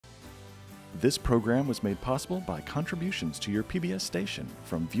This program was made possible by contributions to your PBS station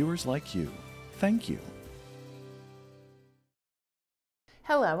from viewers like you. Thank you.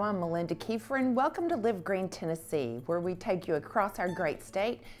 Hello, I'm Melinda Kiefer and welcome to Live Green, Tennessee, where we take you across our great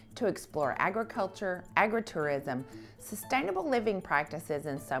state to explore agriculture, agritourism, sustainable living practices,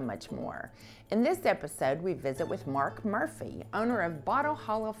 and so much more. In this episode, we visit with Mark Murphy, owner of Bottle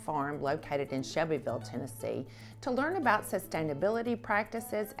Hollow Farm located in Shelbyville, Tennessee, to learn about sustainability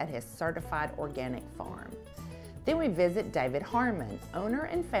practices at his certified organic farm. Then we visit David Harmon, owner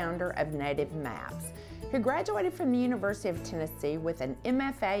and founder of Native Maps, who graduated from the University of Tennessee with an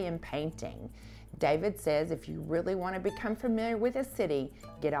MFA in painting. David says if you really want to become familiar with a city,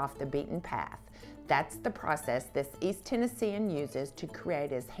 get off the beaten path. That's the process this East Tennessean uses to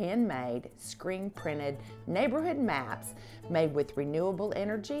create his handmade, screen-printed neighborhood maps made with renewable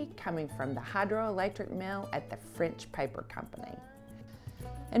energy coming from the hydroelectric mill at the French Paper Company.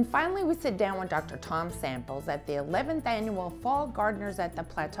 And finally, we sit down with Dr. Tom Samples at the 11th Annual Fall Gardeners at the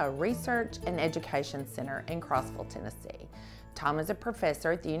Plateau Research and Education Center in Crossville, Tennessee. Tom is a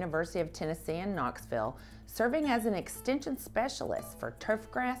professor at the University of Tennessee in Knoxville, serving as an extension specialist for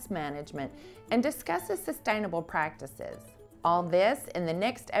turfgrass management and discusses sustainable practices. All this in the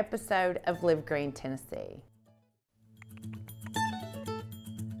next episode of Live Green, Tennessee.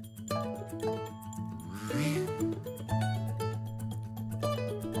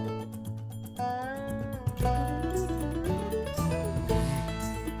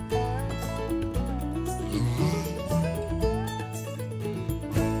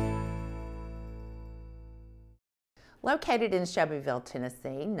 Located in Shelbyville,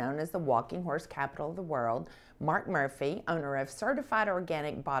 Tennessee, known as the walking horse capital of the world, Mark Murphy, owner of certified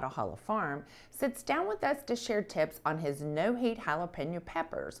organic Bottle Hollow Farm, sits down with us to share tips on his no-heat jalapeno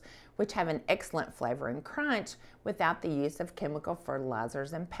peppers, which have an excellent flavor and crunch without the use of chemical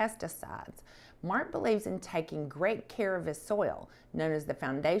fertilizers and pesticides. Mark believes in taking great care of his soil, known as the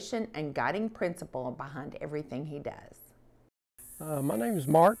foundation and guiding principle behind everything he does. My name is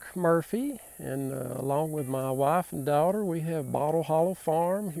Mark Murphy, and along with my wife and daughter, we have Bottle Hollow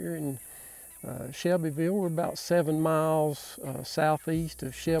Farm here in Shelbyville. We're about 7 miles southeast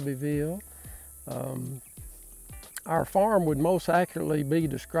of Shelbyville. Our farm would most accurately be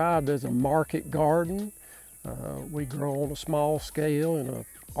described as a market garden. We grow on a small scale in an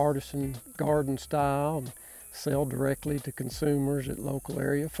artisan garden style and sell directly to consumers at local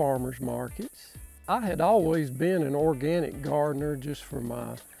area farmers markets. I had always been an organic gardener just for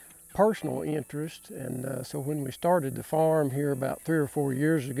my personal interest, and so when we started the farm here about 3 or 4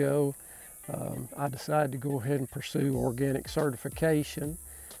 years ago, I decided to go ahead and pursue organic certification.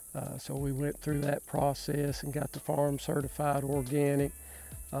 So we went through that process and got the farm certified organic.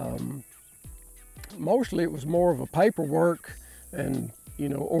 Mostly it was more of a paperwork and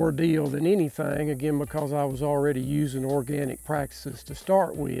ordeal than anything, again because I was already using organic practices to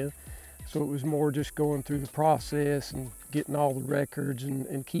start with. So it was more just going through the process and getting all the records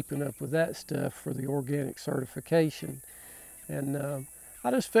and keeping up with that stuff for the organic certification. And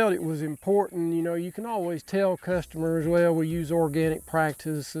I just felt it was important. You can always tell customers, well, we use organic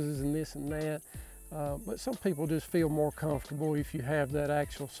practices and this and that, but some people just feel more comfortable if you have that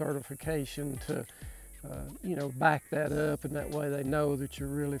actual certification to back that up, and that way they know that you're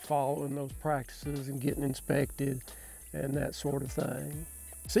really following those practices and getting inspected and that sort of thing.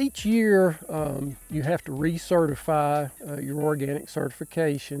 So each year you have to recertify your organic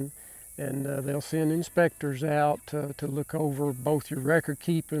certification, and they'll send inspectors out to look over both your record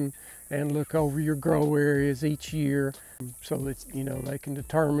keeping and look over your grow areas each year, so that they can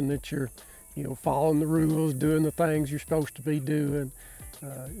determine that you're following the rules, doing the things you're supposed to be doing.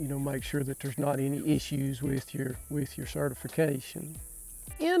 Make sure that there's not any issues with your certification.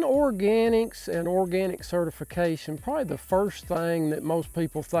 In organics and organic certification, probably the first thing that most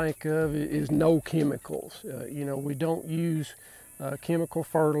people think of is no chemicals. We don't use chemical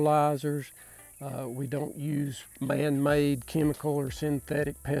fertilizers. We don't use man-made chemical or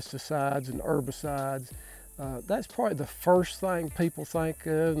synthetic pesticides and herbicides. That's probably the first thing people think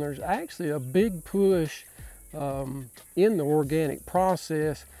of, and there's actually a big push in the organic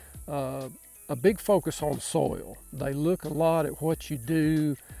process, a big focus on soil. They look a lot at what you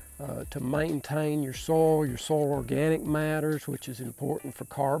do to maintain your soil organic matters, which is important for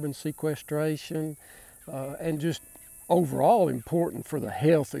carbon sequestration, and just overall important for the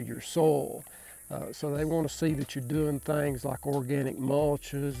health of your soil. So they want to see that you're doing things like organic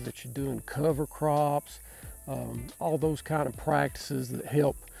mulches, that you're doing cover crops, all those kind of practices that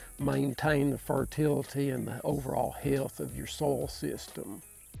help maintain the fertility and the overall health of your soil system.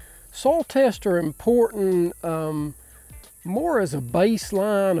 Soil tests are important more as a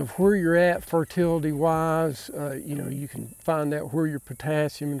baseline of where you're at fertility-wise. You know, you can find out where your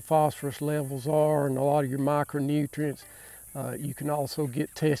potassium and phosphorus levels are and a lot of your micronutrients. You can also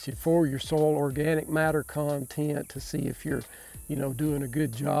get tested for your soil organic matter content to see if you're, you know, doing a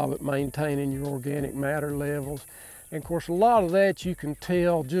good job at maintaining your organic matter levels. And of course, a lot of that you can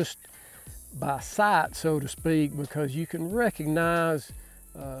tell just by sight, so to speak, because you can recognize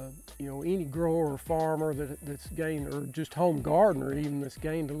you know, any grower or farmer that's gained, or just home gardener even, that's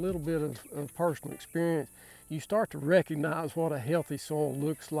gained a little bit of personal experience. You start to recognize what a healthy soil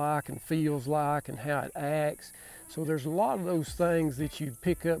looks like and feels like and how it acts. So there's a lot of those things that you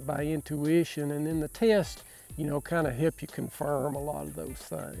pick up by intuition, and then the test, you know, kind of help you confirm a lot of those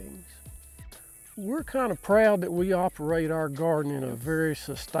things. We're kind of proud that we operate our garden in a very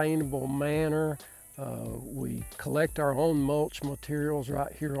sustainable manner. We collect our own mulch materials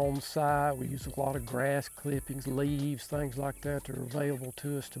right here on site. We use a lot of grass clippings, leaves, things like that are available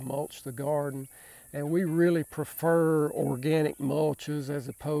to us to mulch the garden. And we really prefer organic mulches as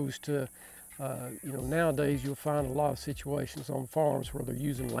opposed to, you know, nowadays you'll find a lot of situations on farms where they're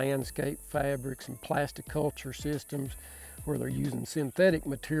using landscape fabrics and plastic culture systems, where they're using synthetic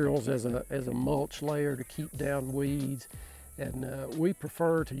materials as a mulch layer to keep down weeds. And we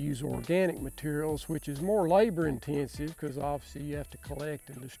prefer to use organic materials, which is more labor intensive because obviously you have to collect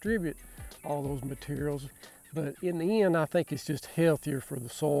and distribute all those materials. But in the end, I think it's just healthier for the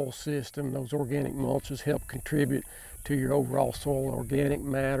soil system. Those organic mulches help contribute to your overall soil organic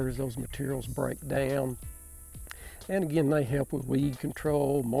matter as those materials break down. And again, they help with weed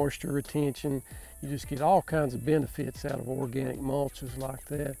control, moisture retention. You just get all kinds of benefits out of organic mulches like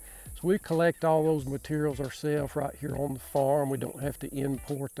that. So we collect all those materials ourselves right here on the farm. We don't have to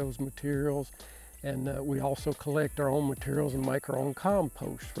import those materials. And we also collect our own materials and make our own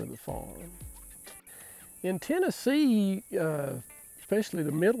compost for the farm. In Tennessee, especially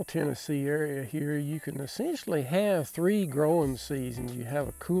the Middle Tennessee area here, you can essentially have 3 growing seasons. You have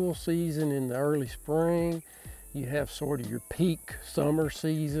a cool season in the early spring, you have sort of your peak summer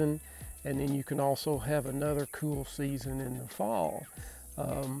season, and then you can also have another cool season in the fall.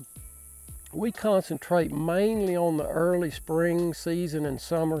 We concentrate mainly on the early spring season and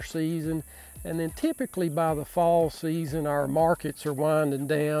summer season, and then typically by the fall season our markets are winding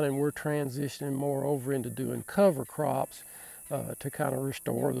down and we're transitioning more over into doing cover crops to kind of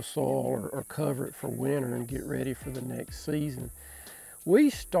restore the soil or cover it for winter and get ready for the next season. We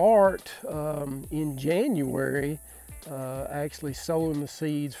start in January actually sowing the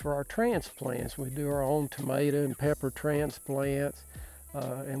seeds for our transplants. We do our own tomato and pepper transplants.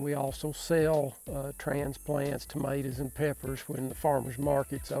 And we also sell transplants, tomatoes and peppers when the farmers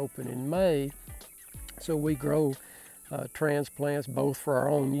market's open in May. So we grow transplants both for our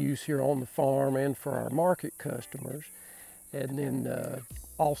own use here on the farm and for our market customers. And then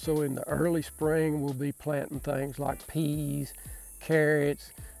also in the early spring we'll be planting things like peas,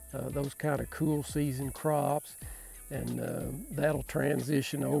 carrots, those kind of cool season crops. And that'll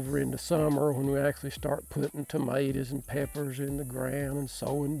transition over into summer when we actually start putting tomatoes and peppers in the ground and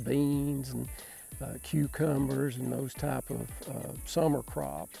sowing beans and cucumbers and those type of summer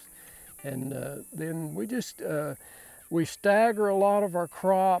crops. And then we just, we stagger a lot of our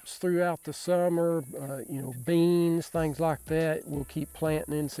crops throughout the summer, you know, beans, things like that. We'll keep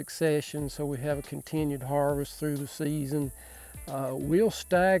planting in succession so we have a continued harvest through the season. We'll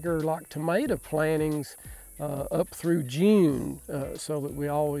stagger like tomato plantings up through June so that we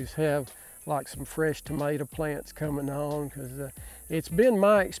always have like some fresh tomato plants coming on, because it's been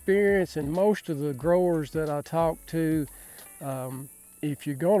my experience and most of the growers that I talk to, if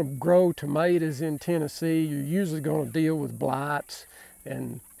you're going to grow tomatoes in Tennessee, you're usually going to deal with blights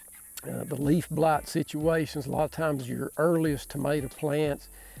and the leaf blight situations. A lot of times your earliest tomato plants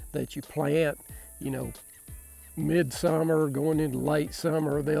that you plant, you know, midsummer going into late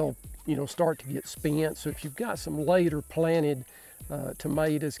summer, they'll, you know, start to get spent. So if you've got some later planted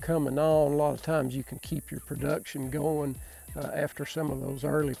tomatoes coming on, a lot of times you can keep your production going after some of those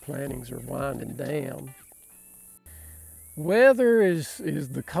early plantings are winding down. Weather is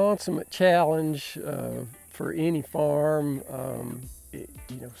the consummate challenge for any farm. You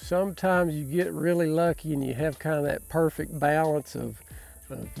know, sometimes you get really lucky and you have kind of that perfect balance of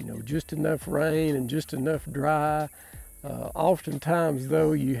you know, just enough rain and just enough dry. Oftentimes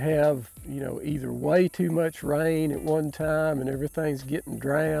though, you have, you know, either way too much rain at one time and everything's getting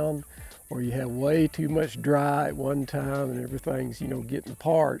drowned, or you have way too much dry at one time and everything's, you know, getting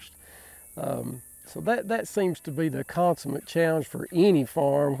parched. So that seems to be the consummate challenge for any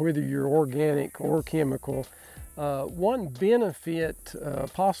farm, whether you're organic or chemical. One benefit,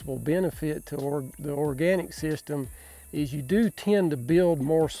 possible benefit to the organic system is you do tend to build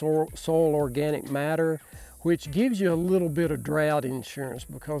more soil organic matter, which gives you a little bit of drought insurance,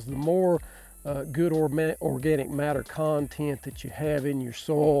 because the more good organic matter content that you have in your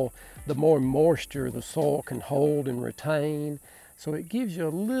soil, the more moisture the soil can hold and retain. So it gives you a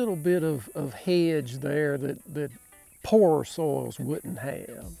little bit of hedge there that poorer soils wouldn't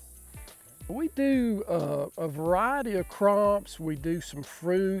have. We do a variety of crops. We do some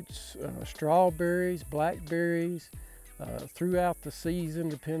fruits, strawberries, blackberries. Throughout the season,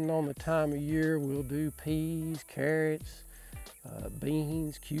 depending on the time of year, we'll do peas, carrots,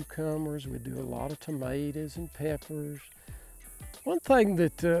 beans, cucumbers. We do a lot of tomatoes and peppers. One thing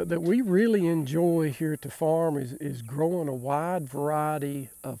that we really enjoy here at the farm is growing a wide variety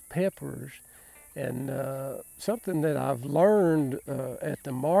of peppers. And something that I've learned at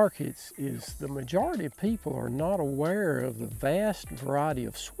the markets is the majority of people are not aware of the vast variety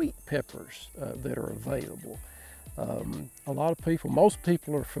of sweet peppers that are available. A lot of people, most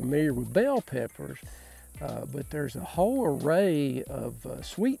people are familiar with bell peppers, but there's a whole array of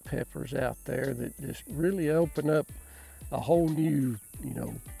sweet peppers out there that just really open up a whole new,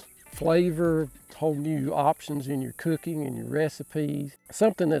 flavor, whole new options in your cooking and your recipes.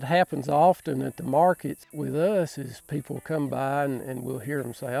 Something that happens often at the markets with us is people come by and we'll hear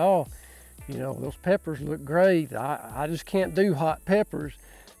them say, oh, those peppers look great. I just can't do hot peppers.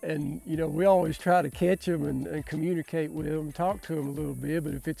 And, we always try to catch them and communicate with them, talk to them a little bit.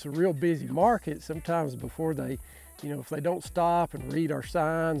 But if it's a real busy market, sometimes before they, if they don't stop and read our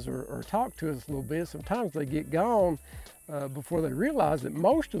signs or talk to us a little bit, sometimes they get gone before they realize that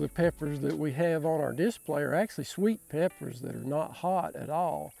most of the peppers that we have on our display are actually sweet peppers that are not hot at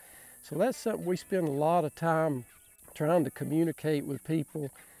all. So that's something we spend a lot of time trying to communicate with people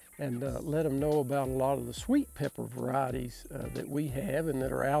and let them know about a lot of the sweet pepper varieties that we have and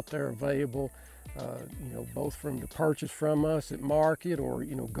that are out there available, both from to purchase from us at market, or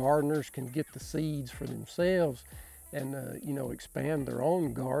gardeners can get the seeds for themselves and expand their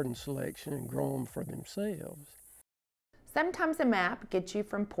own garden selection and grow them for themselves. Sometimes a map gets you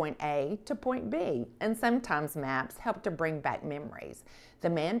from point A to point B, and sometimes maps help to bring back memories. The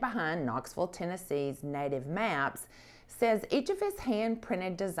man behind Knoxville, Tennessee's Native Maps says each of his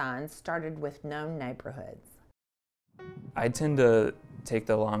hand-printed designs started with known neighborhoods. I tend to take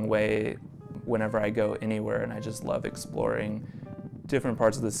the long way whenever I go anywhere, and I just love exploring different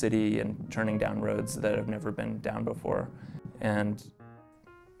parts of the city and turning down roads that have never been down before, and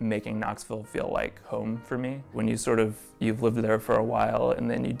making Knoxville feel like home for me. When you've lived there for a while and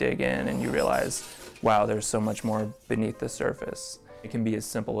then you dig in and you realize, wow, there's so much more beneath the surface. It can be as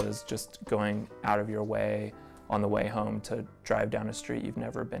simple as just going out of your way on the way home to drive down a street you've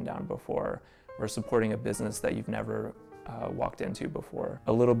never been down before, or supporting a business that you've never walked into before.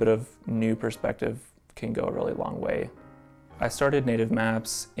 A little bit of new perspective can go a really long way. I started Native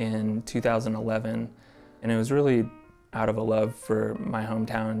Maps in 2011, and it was really out of a love for my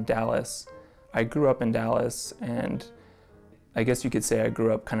hometown, Dallas. I grew up in Dallas, and I guess you could say I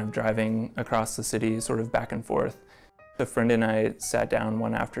grew up kind of driving across the city, sort of back and forth. A friend and I sat down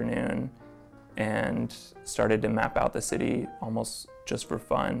one afternoon and started to map out the city almost just for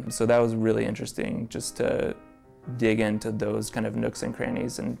fun. So that was really interesting, just to dig into those kind of nooks and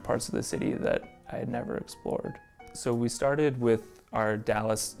crannies and parts of the city that I had never explored. So we started with our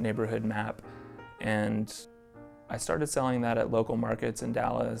Dallas neighborhood map, and I started selling that at local markets in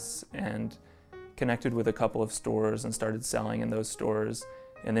Dallas and connected with a couple of stores and started selling in those stores.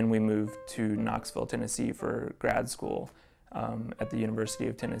 And then we moved to Knoxville, Tennessee for grad school at the University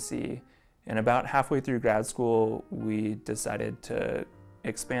of Tennessee. And about halfway through grad school, we decided to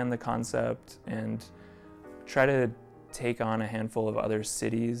expand the concept and try to take on a handful of other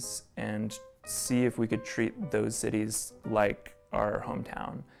cities and see if we could treat those cities like our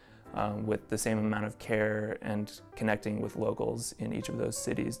hometown, with the same amount of care and connecting with locals in each of those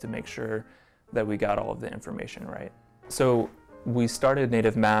cities to make sure that we got all of the information right. So we started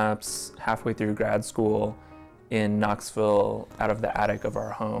Native Maps halfway through grad school in Knoxville out of the attic of our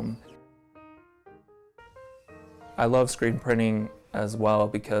home. I love screen printing as well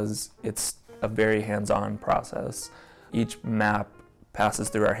because it's a very hands-on process. Each map passes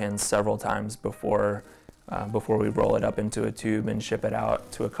through our hands several times before we roll it up into a tube and ship it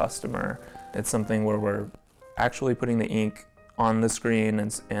out to a customer. It's something where we're actually putting the ink on the screen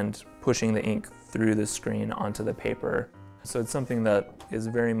and pushing the ink through the screen onto the paper. So it's something that is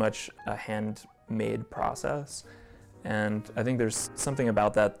very much a handmade process, and I think there's something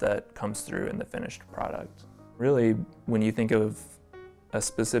about that that comes through in the finished product. Really, when you think of a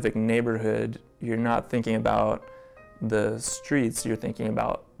specific neighborhood, you're not thinking about the streets, you're thinking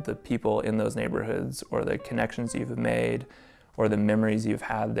about the people in those neighborhoods or the connections you've made or the memories you've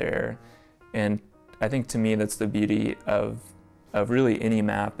had there. And I think to me that's the beauty of really any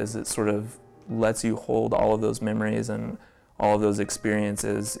map, is it sort of lets you hold all of those memories and all of those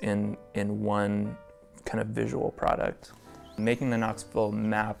experiences in one kind of visual product. Making the Knoxville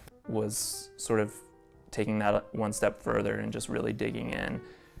map was sort of taking that one step further and just really digging in,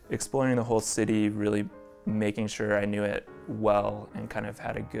 exploring the whole city, really making sure I knew it well and kind of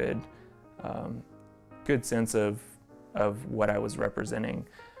had a good sense of what I was representing.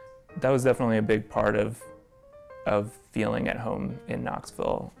 That was definitely a big part of feeling at home in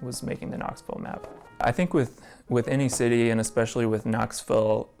Knoxville, was making the Knoxville map. I think with any city, and especially with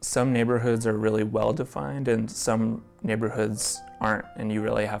Knoxville, some neighborhoods are really well defined and some neighborhoods aren't, and you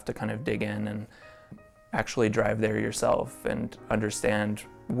really have to kind of dig in and actually drive there yourself and understand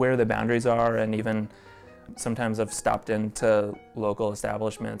where the boundaries are. And even sometimes I've stopped into local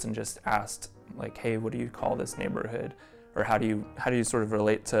establishments and just asked, like, hey, what do you call this neighborhood? Or how do you sort of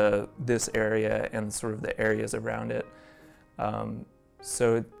relate to this area and sort of the areas around it?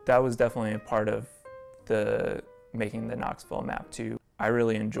 So that was definitely a part of making the Knoxville map too. I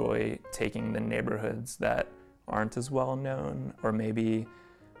really enjoy taking the neighborhoods that aren't as well known, or maybe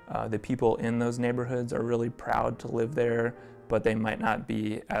the people in those neighborhoods are really proud to live there, but they might not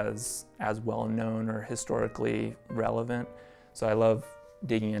be as well known or historically relevant. So I love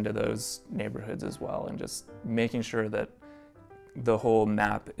digging into those neighborhoods as well and just making sure that the whole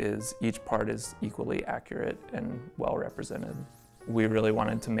map each part is equally accurate and well represented. We really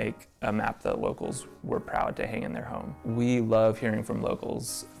wanted to make a map that locals were proud to hang in their home. We love hearing from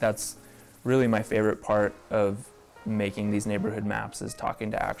locals. That's really my favorite part of making these neighborhood maps, is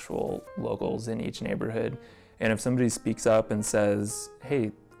talking to actual locals in each neighborhood. And if somebody speaks up and says,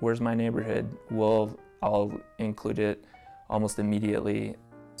 hey, where's my neighborhood? I'll include it almost immediately.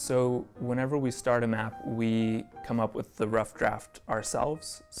 So whenever we start a map, we come up with the rough draft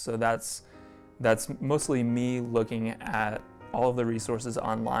ourselves. So that's mostly me looking at all of the resources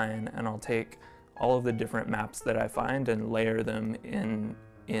online, and I'll take all of the different maps that I find and layer them in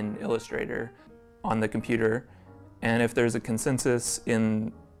Illustrator on the computer. And if there's a consensus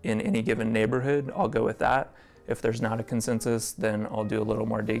in any given neighborhood, I'll go with that. If there's not a consensus, then I'll do a little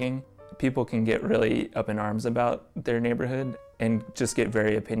more digging. People can get really up in arms about their neighborhood and just get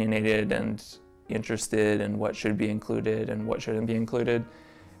very opinionated and interested in what should be included and what shouldn't be included.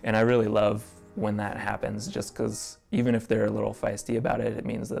 And I really love when that happens, just because even if they're a little feisty about it, it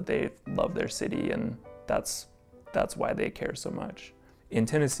means that they love their city, and that's why they care so much. In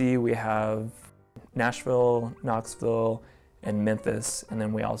Tennessee, we have Nashville, Knoxville, and Memphis, and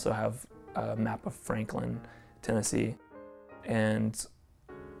then we also have a map of Franklin, Tennessee. And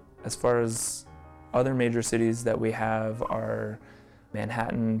as far as other major cities that we have are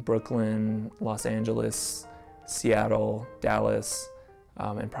Manhattan, Brooklyn, Los Angeles, Seattle, Dallas,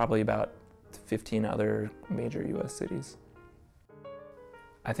 and probably about 15 other major US cities.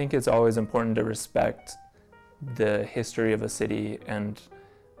 I think it's always important to respect the history of a city and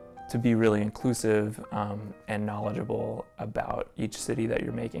to be really inclusive and knowledgeable about each city that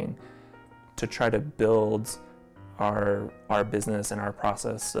you're making, to try to build our business and our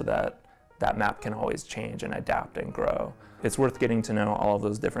process so that that map can always change and adapt and grow. It's worth getting to know all of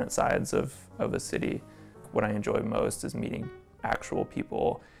those different sides of a city. What I enjoy most is meeting actual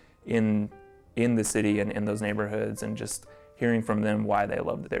people in the city and in those neighborhoods, and just hearing from them why they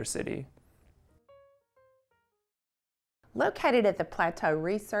loved their city. Located at the Plateau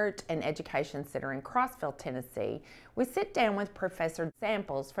Research and Education Center in Crossville, Tennessee, we sit down with Professor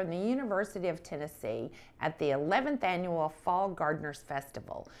Samples from the University of Tennessee at the 11th Annual Fall Gardeners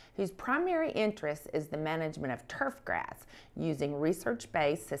Festival, whose primary interest is the management of turfgrass using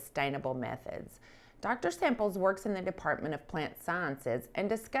research-based sustainable methods. Dr. Samples works in the Department of Plant Sciences and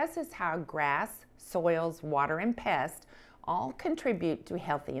discusses how grass, soils, water, and pests all contribute to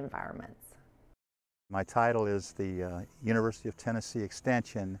healthy environments. My title is the University of Tennessee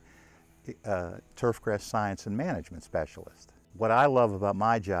Extension Turfgrass Science and Management Specialist. What I love about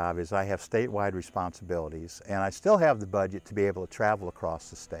my job is I have statewide responsibilities, and I still have the budget to be able to travel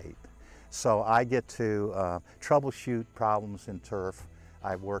across the state. So I get to troubleshoot problems in turf.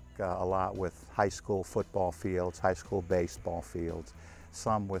 I work a lot with high school football fields, high school baseball fields,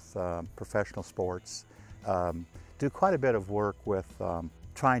 some with professional sports. Do quite a bit of work with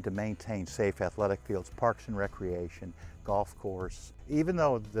trying to maintain safe athletic fields, parks and recreation, golf course. Even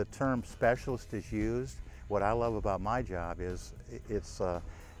though the term specialist is used, what I love about my job is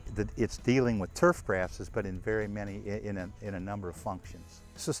it's dealing with turf grasses, but in very many, in a number of functions.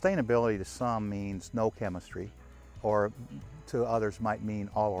 Sustainability to some means no chemistry, or to others might mean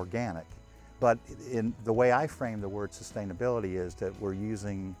all organic. But in the way I frame the word sustainability is that we're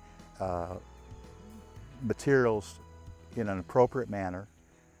using materials in an appropriate manner,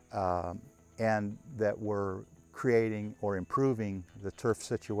 and that we're creating or improving the turf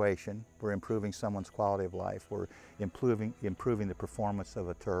situation. We're improving someone's quality of life. We're improving the performance of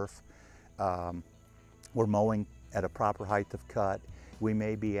a turf. We're mowing at a proper height of cut. We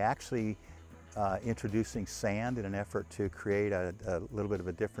may be actually introducing sand in an effort to create a little bit of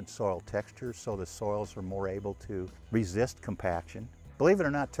a different soil texture so the soils are more able to resist compaction. Believe it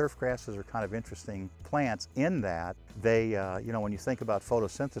or not, turf grasses are kind of interesting plants in that they, you know, when you think about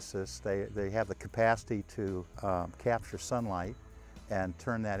photosynthesis, they have the capacity to capture sunlight and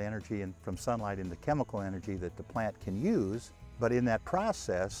turn that energy from sunlight into chemical energy that the plant can use. But in that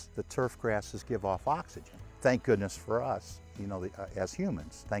process, the turf grasses give off oxygen. Thank goodness for us, you know, as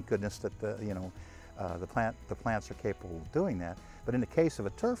humans. Thank goodness that the plants are capable of doing that. But in the case of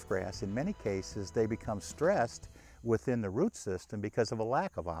a turf grass, in many cases, they become stressed within the root system because of a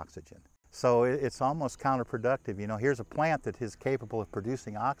lack of oxygen. So it's almost counterproductive. You know, here's a plant that is capable of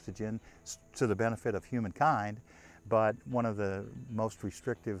producing oxygen to the benefit of humankind, but one of the most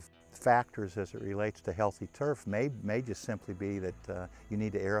restrictive factors as it relates to healthy turf may just simply be that you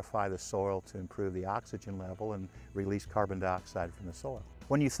need to aerify the soil to improve the oxygen level and release carbon dioxide from the soil.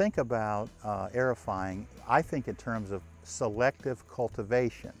 When you think about aerifying, I think in terms of selective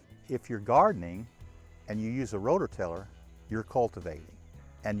cultivation. If you're gardening and you use a rototiller, you're cultivating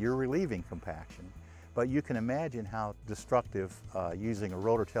and you're relieving compaction. But you can imagine how destructive using a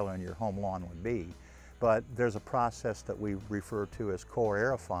rototiller in your home lawn would be. But there's a process that we refer to as core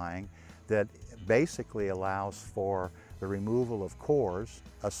aerifying that basically allows for the removal of cores.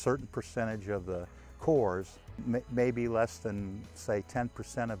 A certain percentage of the cores, maybe less than, say,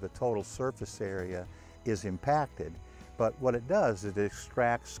 10% of the total surface area is impacted. But what it does is it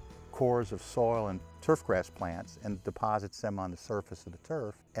extracts cores of soil and turfgrass plants and deposits them on the surface of the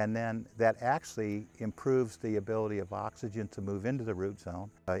turf, and then that actually improves the ability of oxygen to move into the root zone.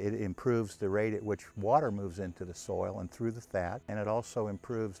 It improves the rate at which water moves into the soil and through the fat, and it also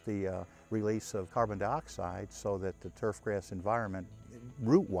improves the release of carbon dioxide so that the turfgrass environment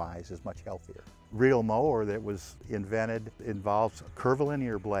root-wise is much healthier. Reel mower that was invented involves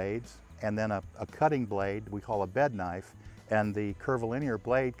curvilinear blades and then a cutting blade we call a bed knife. And the curvilinear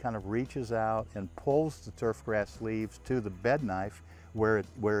blade kind of reaches out and pulls the turfgrass leaves to the bed knife where it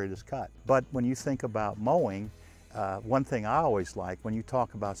is cut. But when you think about mowing, one thing I always like when you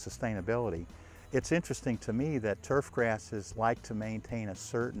talk about sustainability, it's interesting to me that turfgrasses like to maintain a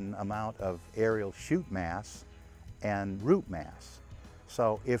certain amount of aerial shoot mass and root mass.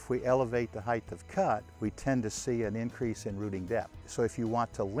 So if we elevate the height of cut, we tend to see an increase in rooting depth. So if you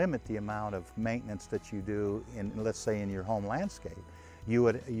want to limit the amount of maintenance that you do in, let's say, in your home landscape, you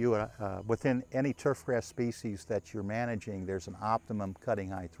would within any turfgrass species that you're managing, there's an optimum cutting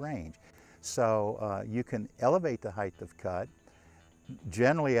height range. So you can elevate the height of cut.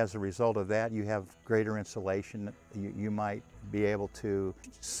 Generally, as a result of that, you have greater insulation. You might be able to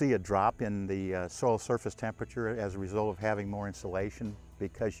see a drop in the soil surface temperature as a result of having more insulation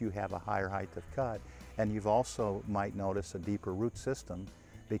because you have a higher height of cut. And you've also might notice a deeper root system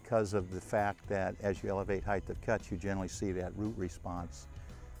because of the fact that as you elevate height of cut, you generally see that root response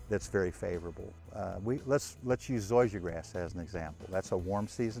that's very favorable. Let's use zoysia grass as an example. That's a warm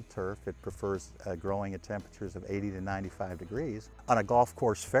season turf. It prefers growing at temperatures of 80 to 95 degrees. On a golf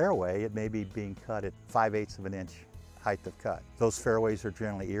course fairway, it may be being cut at 5/8 of an inch height of cut. Those fairways are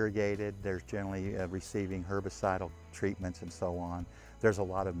generally irrigated. They're generally receiving herbicidal treatments and so on. There's a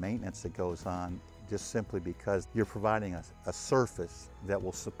lot of maintenance that goes on just simply because you're providing a surface that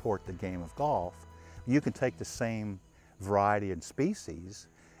will support the game of golf. You can take the same variety and species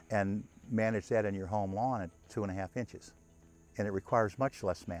and manage that in your home lawn at 2.5 inches. And it requires much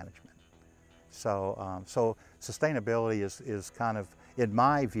less management. So, so sustainability is kind of, in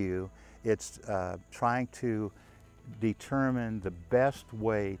my view, it's trying to determine the best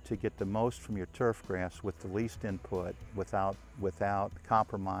way to get the most from your turf grass with the least input without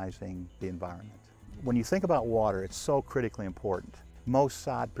compromising the environment. When you think about water, it's so critically important. Most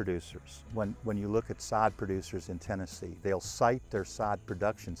sod producers, when you look at sod producers in Tennessee, they'll cite their sod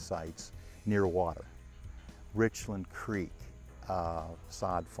production sites near water. Richland Creek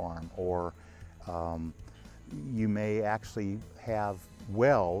sod farm, or you may actually have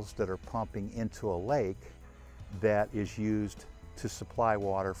wells that are pumping into a lake that is used to supply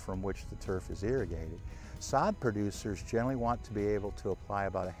water from which the turf is irrigated. Sod producers generally want to be able to apply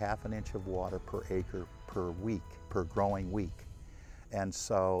about 1/2 inch of water per acre per week, per growing week. And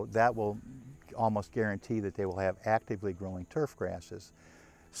so that will almost guarantee that they will have actively growing turf grasses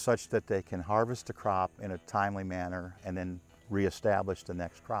such that they can harvest the crop in a timely manner and then reestablish the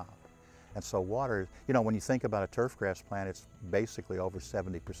next crop. And so water, you know, when you think about a turf grass plant, it's basically over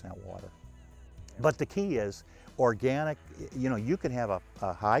 70% water. But the key is organic. You know, you can have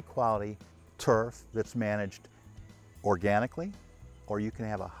a high quality turf that's managed organically, or you can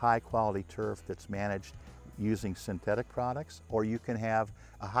have a high quality turf that's managed using synthetic products, or you can have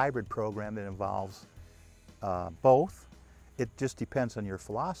a hybrid program that involves both. It just depends on your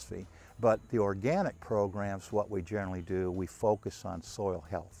philosophy. But the organic programs, what we generally do, we focus on soil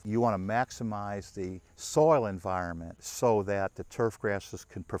health. You want to maximize the soil environment so that the turf grasses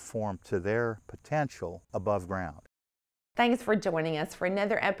can perform to their potential above ground. Thanks for joining us for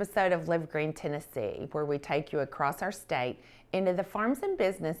another episode of Live Green Tennessee, where we take you across our state into the farms and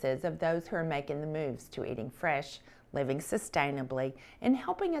businesses of those who are making the moves to eating fresh, living sustainably, and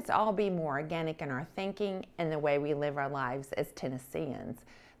helping us all be more organic in our thinking and the way we live our lives as Tennesseans.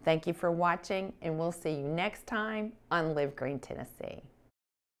 Thank you for watching, and we'll see you next time on Live Green Tennessee.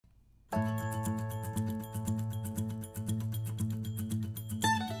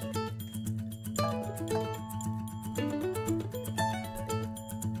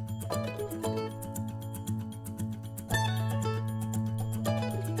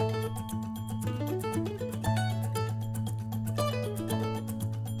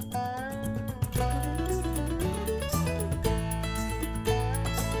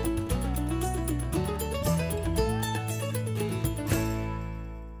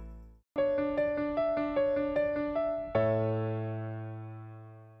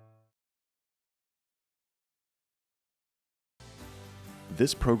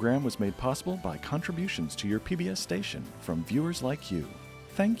 This program was made possible by contributions to your PBS station from viewers like you.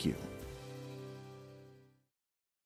 Thank you.